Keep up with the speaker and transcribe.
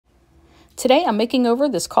Today I'm making over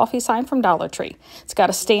this coffee sign from Dollar Tree. It's got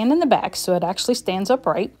a stand in the back so it actually stands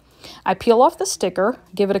upright. I peel off the sticker,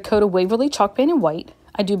 give it a coat of Waverly chalk paint in white.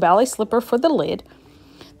 I do ballet slipper for the lid.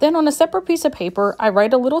 Then on a separate piece of paper, I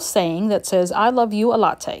write a little saying that says, "I love you, a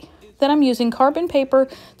latte." Then I'm using carbon paper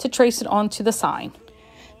to trace it onto the sign.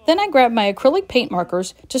 Then I grab my acrylic paint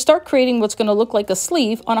markers to start creating what's going to look like a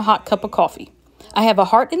sleeve on a hot cup of coffee. I have a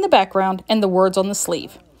heart in the background and the words on the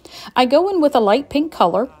sleeve. I go in with a light pink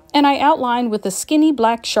color and I outline with a skinny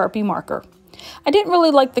black Sharpie marker. I didn't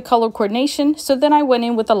really like the color coordination, so then I went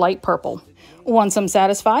in with a light purple. Once I'm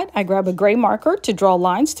satisfied, I grab a gray marker to draw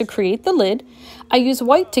lines to create the lid. I use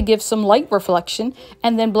white to give some light reflection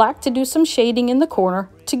and then black to do some shading in the corner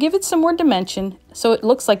to give it some more dimension so it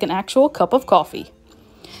looks like an actual cup of coffee.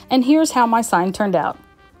 And here's how my sign turned out.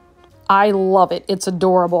 I love it. It's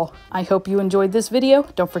adorable. I hope you enjoyed this video.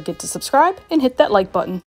 Don't forget to subscribe and hit that like button.